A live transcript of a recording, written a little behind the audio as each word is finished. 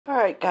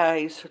Alright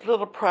guys, a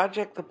little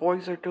project the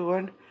boys are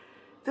doing.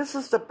 This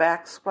is the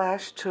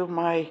backsplash to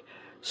my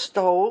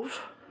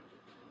stove.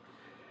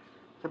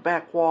 The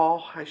back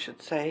wall, I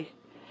should say.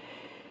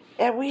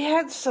 And we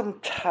had some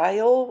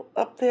tile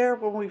up there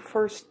when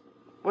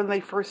they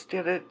first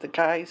did it, the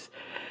guys.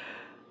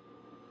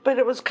 But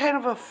it was kind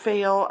of a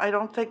fail. I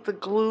don't think the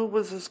glue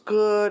was as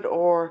good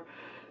or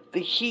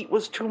the heat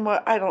was too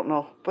much. I don't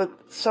know.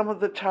 But some of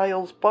the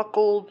tiles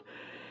buckled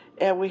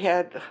and we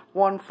had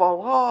one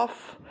fall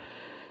off.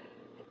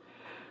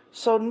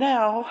 So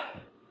now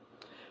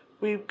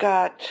we've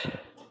got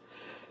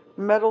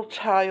metal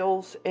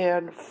tiles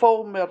and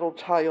faux metal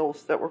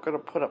tiles that we're going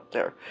to put up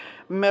there.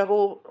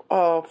 Metal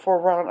for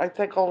around, I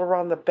think all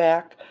around the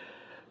back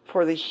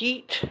for the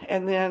heat,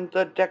 and then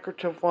the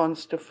decorative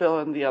ones to fill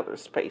in the other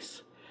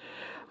space.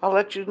 I'll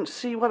let you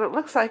see what it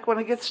looks like when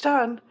it gets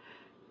done,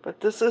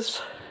 but this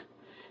is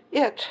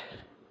it.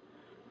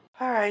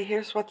 Alright,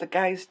 here's what the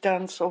guy's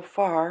done so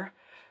far.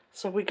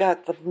 So we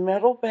got the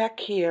metal back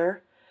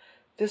here.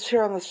 This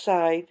here on the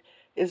side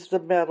is the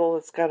metal.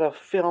 It's got a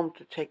film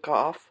to take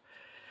off.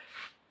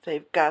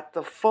 They've got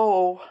the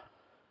faux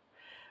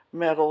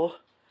metal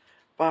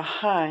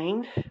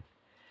behind.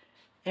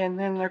 And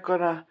then they're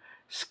going to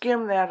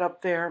skim that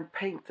up there and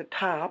paint the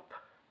top.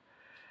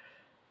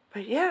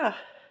 But yeah,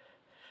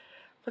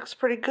 looks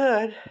pretty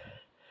good.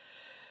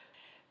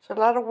 It's a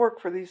lot of work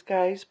for these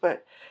guys,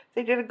 but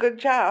they did a good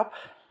job.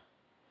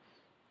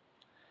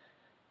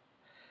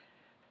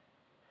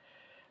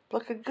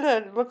 Looking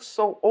good. It looks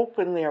so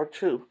open there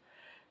too.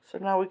 So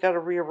now we got to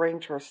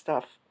rearrange our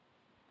stuff.